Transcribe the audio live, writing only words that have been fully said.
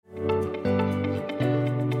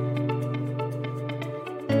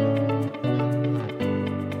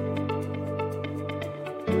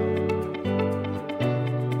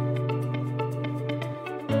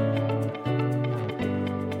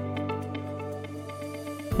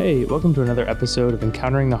Hey, welcome to another episode of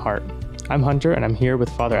Encountering the Heart. I'm Hunter, and I'm here with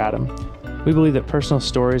Father Adam. We believe that personal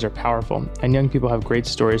stories are powerful, and young people have great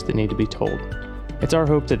stories that need to be told. It's our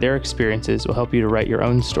hope that their experiences will help you to write your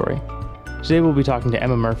own story. Today we'll be talking to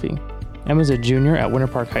Emma Murphy. Emma's a junior at Winter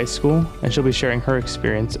Park High School, and she'll be sharing her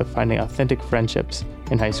experience of finding authentic friendships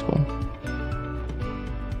in high school.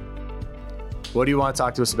 What do you want to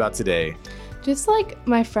talk to us about today? Just like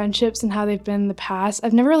my friendships and how they've been in the past.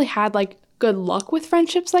 I've never really had good luck with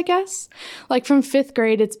friendships, I guess. From 5th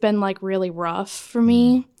grade, it's been really rough for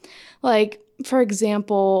me. For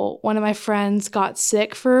example, one of my friends got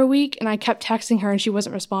sick for a week and I kept texting her and she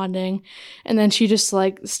wasn't responding. And then she just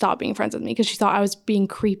stopped being friends with me because she thought I was being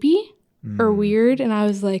creepy or weird. And I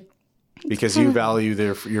was like, because you value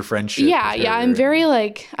your friendship. Yeah. I'm very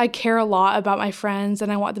I care a lot about my friends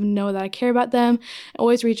and I want them to know that I care about them. I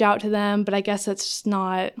always reach out to them, but I guess it's just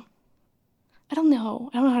not, I don't know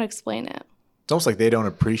how to explain it. It's almost like they don't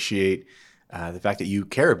appreciate the fact that you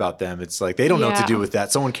care about them. It's like they don't know what to do with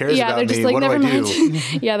that. Someone cares about me. Just what do I do?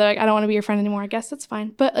 Yeah, they're like, I don't want to be your friend anymore. I guess that's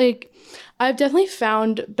fine. But I've definitely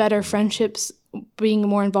found better friendships being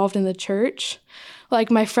more involved in the church.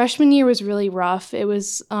 My freshman year was really rough. It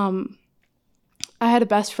was I had a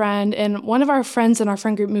best friend, and one of our friends in our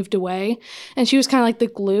friend group moved away, and she was kind of the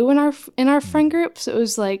glue in our friend group. So it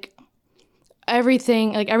was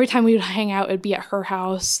everything, every time we would hang out, it'd be at her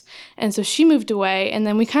house. And so she moved away, and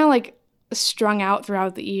then we kind of strung out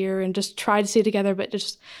throughout the year and just tried to stay together, but it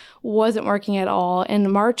just wasn't working at all. In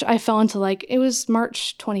March, I fell into it was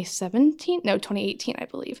March 2018, I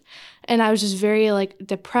believe. And I was just very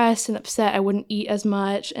depressed and upset. I wouldn't eat as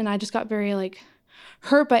much, and I just got very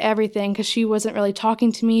hurt by everything because she wasn't really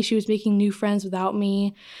talking to me. She was making new friends without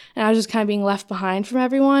me, and I was just kind of being left behind from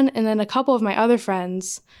everyone. And then a couple of my other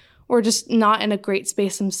friends were just not in a great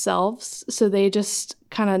space themselves, so they just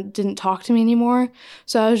kind of didn't talk to me anymore.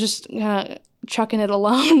 So I was just kind of chucking it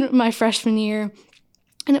alone my freshman year,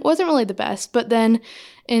 and it wasn't really the best. But then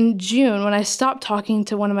in June, when I stopped talking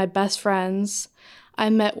to one of my best friends, I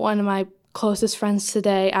met one of my closest friends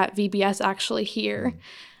today at VBS, actually here,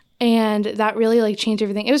 and that really changed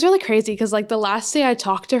everything. It was really crazy because the last day I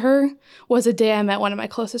talked to her was the day I met one of my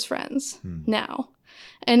closest friends now.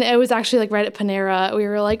 And it was actually right at Panera. We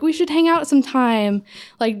were we should hang out sometime,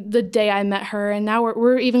 the day I met her. And now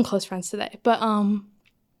we're even close friends today. But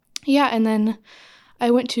yeah, and then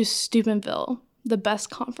I went to Steubenville, the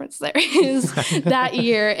best conference there is that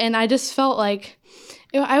year. And I just felt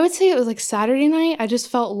I would say it was Saturday night. I just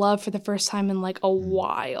felt love for the first time in a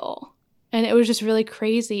while. And it was just really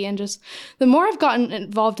crazy. And just the more I've gotten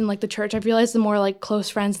involved in the church, I've realized the more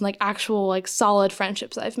close friends and actual solid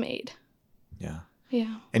friendships I've made. Yeah.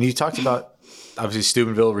 Yeah. And you talked about, obviously,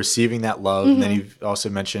 Steubenville receiving that love. And then you've also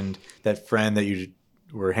mentioned that friend that you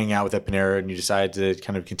were hanging out with at Panera and you decided to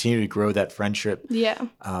kind of continue to grow that friendship. Yeah.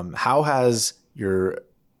 How has your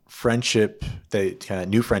friendship, that kind of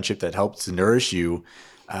new friendship that helped to nourish you,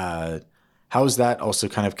 how has that also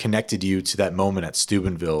kind of connected you to that moment at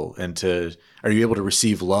Steubenville? And are you able to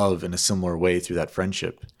receive love in a similar way through that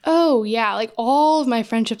friendship? Oh, yeah. All of my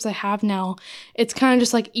friendships I have now, it's kind of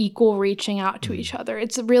just equal reaching out to each other.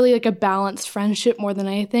 It's really a balanced friendship more than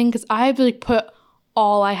anything, because I put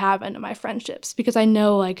all I have into my friendships because I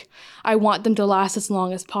know I want them to last as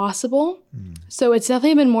long as possible. So it's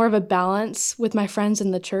definitely been more of a balance with my friends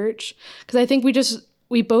in the church, because I think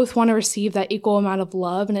we both want to receive that equal amount of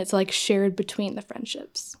love, and it's shared between the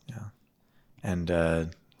friendships. Yeah. And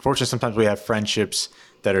fortunately, sometimes we have friendships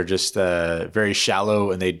that are just very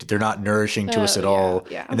shallow and they're not nourishing to us at all.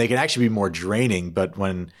 Yeah. And they can actually be more draining. But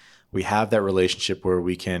when we have that relationship where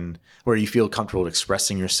you feel comfortable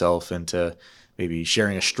expressing yourself and to maybe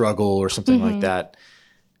sharing a struggle or something like that,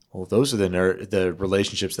 well, those are the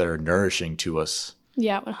relationships that are nourishing to us.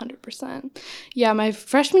 Yeah, 100%. Yeah, my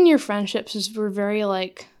freshman year friendships were very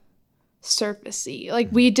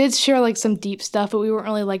surfacey. We did share some deep stuff, but we weren't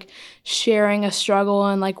really sharing a struggle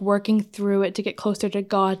and working through it to get closer to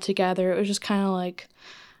God together. It was just kind of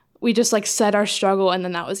we just said our struggle, and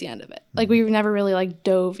then that was the end of it. We never really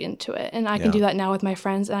dove into it. And I can do that now with my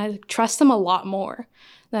friends, and I trust them a lot more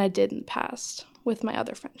than I did in the past with my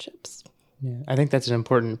other friendships. Yeah, I think that's an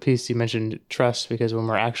important piece. You mentioned trust, because when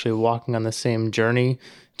we're actually walking on the same journey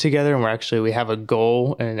together and we have a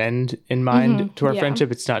goal and an end in mind to our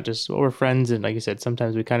friendship, it's not just, we're friends. And like you said,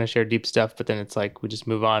 sometimes we kind of share deep stuff, but then it's we just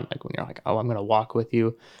move on. When you're oh, I'm going to walk with you,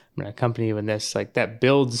 I'm going to accompany you in this, that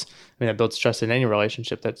builds trust in any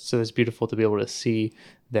relationship. So it's beautiful to be able to see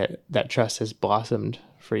that trust has blossomed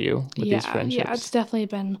for you with these friendships. Yeah, it's definitely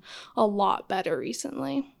been a lot better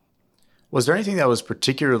recently. Was there anything that was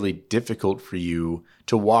particularly difficult for you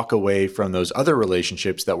to walk away from those other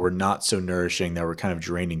relationships that were not so nourishing, that were kind of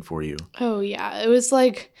draining for you? Oh, yeah. It was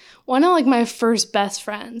like one of like my first best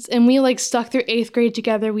friends. And we like stuck through 8th grade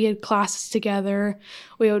together. We had classes together.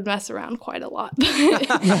 We would mess around quite a lot.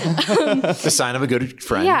 The sign of a good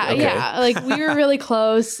friend. Yeah, okay. Yeah. Like we were really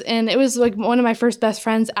close. And it was like one of my first best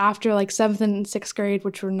friends after like 7th and 6th grade,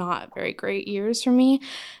 which were not very great years for me.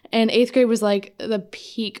 And 8th grade was like the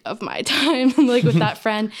peak of my time, like with that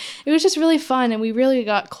friend. It was just really fun and we really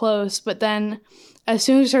got close. But then as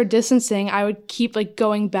soon as we started distancing, I would keep like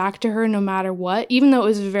going back to her no matter what. Even though it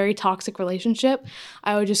was a very toxic relationship,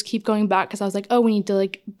 I would just keep going back because I was like, oh, we need to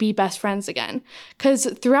like be best friends again. Because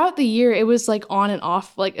throughout the year, it was like on and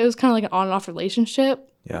off. Like it was kind of like an on and off relationship.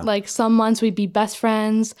 Yeah. Like some months we'd be best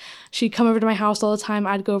friends. She'd come over to my house all the time.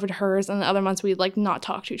 I'd go over to hers. And the other months we'd like not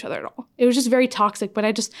talk to each other at all. It was just very toxic. But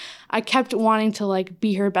I kept wanting to like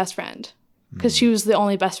be her best friend because she was the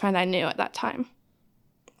only best friend I knew at that time.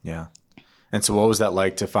 Yeah. And so what was that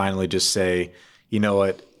like to finally just say, you know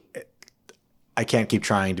what, I can't keep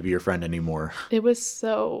trying to be your friend anymore? It was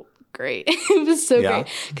so great. It was so great.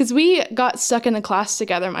 Because we got stuck in a class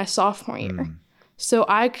together my sophomore year. So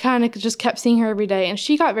I kind of just kept seeing her every day. And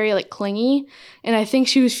she got very like clingy. And I think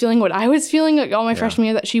she was feeling what I was feeling like all my freshman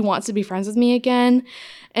year, that she wants to be friends with me again.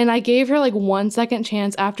 And I gave her like 1 second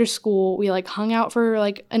chance after school. We like hung out for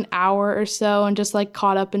like an hour or so and just like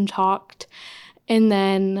caught up and talked. And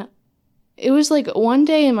then it was like one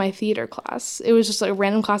day in my theater class. It was just like a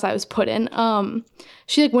random class I was put in.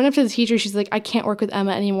 She like went up to the teacher. She's like, I can't work with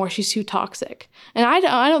Emma anymore. She's too toxic. And I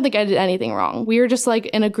don't think I did anything wrong. We were just like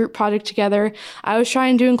in a group project together. I was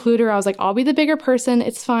trying to include her. I was like, I'll be the bigger person.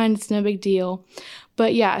 It's fine. It's no big deal.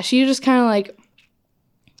 But yeah, she just kind of like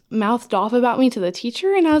mouthed off about me to the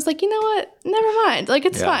teacher. And I was like, you know what? Never mind. Like,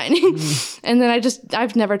 it's fine. And then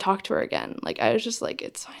I've never talked to her again. Like, I was just like,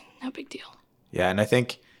 it's fine. No big deal. Yeah. And I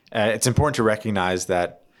think it's important to recognize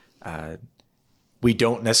that we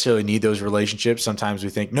don't necessarily need those relationships. Sometimes we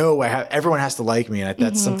think, no, everyone has to like me. And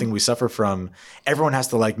that's something we suffer from. Everyone has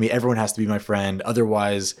to like me. Everyone has to be my friend.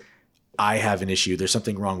 Otherwise, I have an issue. There's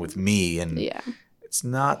something wrong with me. And it's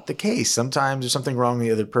not the case. Sometimes there's something wrong with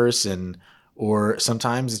the other person. Or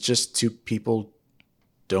sometimes it's just two people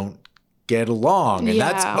don't get along. And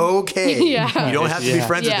that's okay. You don't have to be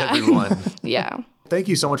friends with everyone. Thank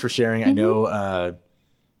you so much for sharing. I know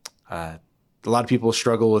a lot of people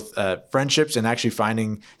struggle with friendships and actually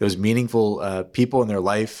finding those meaningful people in their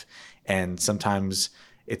life. And sometimes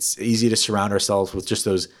it's easy to surround ourselves with just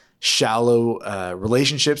those shallow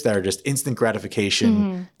relationships that are just instant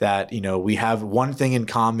gratification that, you know, we have one thing in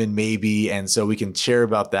common maybe, and so we can share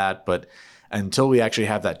about that. But until we actually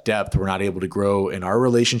have that depth, we're not able to grow in our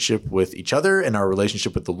relationship with each other and our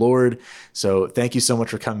relationship with the Lord. So thank you so much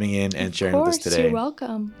for coming in and sharing with us today. You're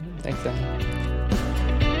welcome. Thanks, Dan.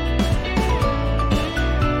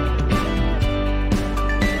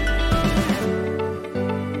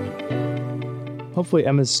 Hopefully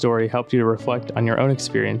Emma's story helped you to reflect on your own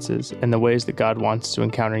experiences and the ways that God wants to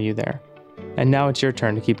encounter you there. And now it's your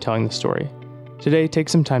turn to keep telling the story. Today, take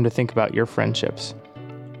some time to think about your friendships.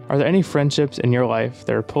 Are there any friendships in your life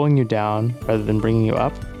that are pulling you down rather than bringing you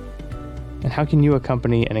up? And how can you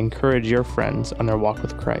accompany and encourage your friends on their walk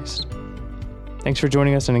with Christ? Thanks for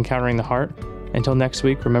joining us in Encountering the Heart. Until next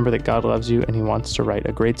week, remember that God loves you and He wants to write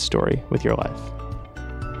a great story with your life.